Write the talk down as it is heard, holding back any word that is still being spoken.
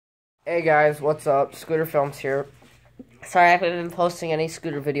Hey guys, what's up? Scooter Films here. Sorry I haven't been posting any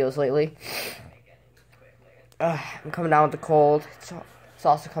scooter videos lately. I'm coming down with the cold. It's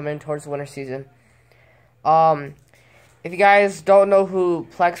also coming towards the winter season. If you guys don't know who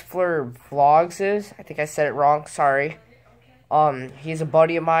Plexfleur Vlogs is, I think I said it wrong, sorry. He's a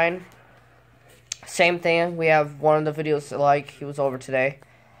buddy of mine. Same thing, we have one of the videos he was over today.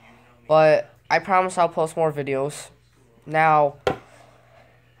 But I promise I'll post more videos. Now,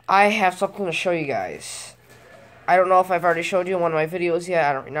 I have something to show you guys. I don't know if I've already showed you in one of my videos yet.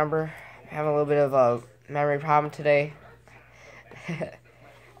 I don't remember. I'm having a little bit of a memory problem today.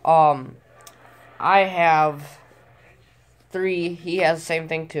 I have 3. He has the same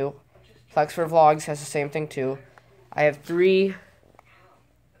thing too. Plexfleur Vlogs has the same thing too. I have 3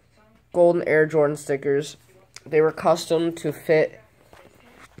 Golden Air Jordan stickers. They were custom to fit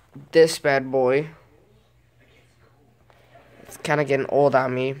this bad boy. It's kind of getting old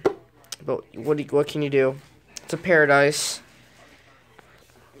on me, but what can you do? It's a paradise.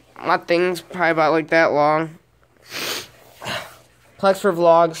 My thing's probably about like that long. Plexfleur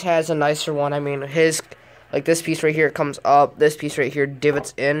Vlogs has a nicer one. I mean, his, like this piece right here comes up. This piece right here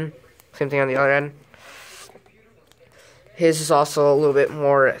divots in. Same thing on the other end. His is also a little bit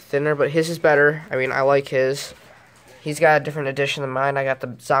more thinner, but his is better. I mean, I like his. He's got a different edition than mine. I got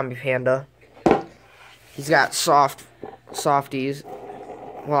the Zombie Panda. He's got softies.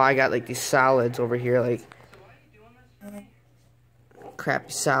 Well, I got like these solids over here, like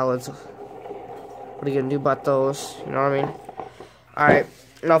crappy solids. What are you gonna do about those? You know what I mean? Alright,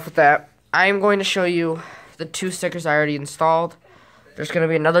 enough with that. I am going to show you the 2 stickers I already installed. There's gonna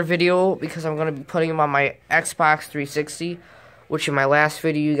be another video because I'm gonna be putting them on my Xbox 360, which in my last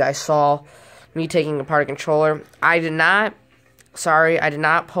video you guys saw me taking apart a controller. I did not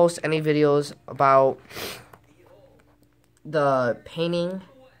post any videos about the painting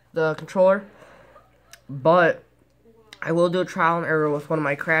the controller, but I will do a trial and error with one of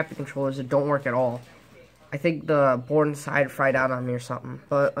my crappy controllers that don't work at all. I think the board inside fried out on me or something,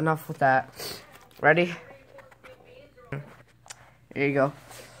 but enough with that. Ready? There you go.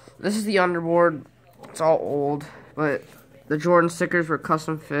 This is the underboard. It's all old, but the Jordan stickers were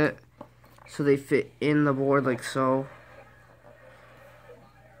custom fit, so they fit in the board like so.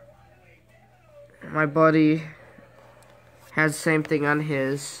 My buddy has the same thing on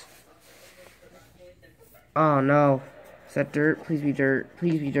his. Oh no. Is that dirt? Please be dirt.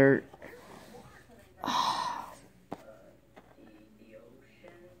 Please be dirt.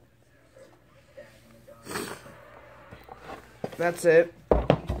 That's it.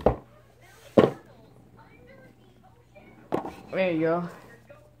 There you go.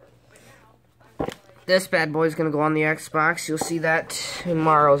 This bad boy is gonna go on the Xbox. You'll see that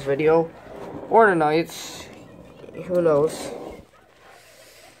tomorrow's video. Or tonight's. Who knows?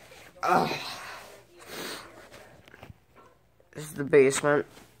 This is the basement.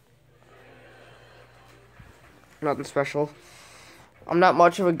 Nothing special. I'm not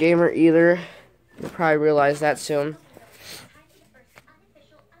much of a gamer either. You'll probably realize that soon.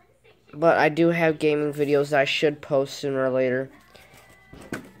 But I do have gaming videos that I should post sooner or later.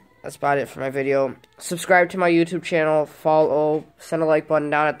 That's about it for my video. Subscribe to my YouTube channel. Follow. Send a like button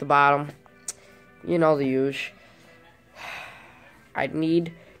down at the bottom. You know the usual. I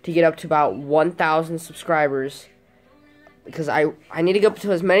need to get up to about 1,000 subscribers. Because I need to get up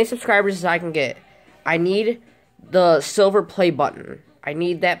to as many subscribers as I can get. I need the silver play button. I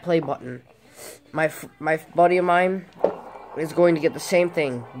need that play button. My buddy of mine is going to get the same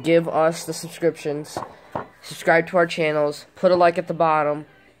thing. Give us the subscriptions. Subscribe to our channels. Put a like at the bottom.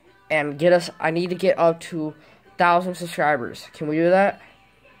 And get us, I need to get up to 1,000 subscribers. Can we do that?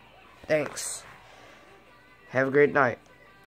 Thanks. Have a great night.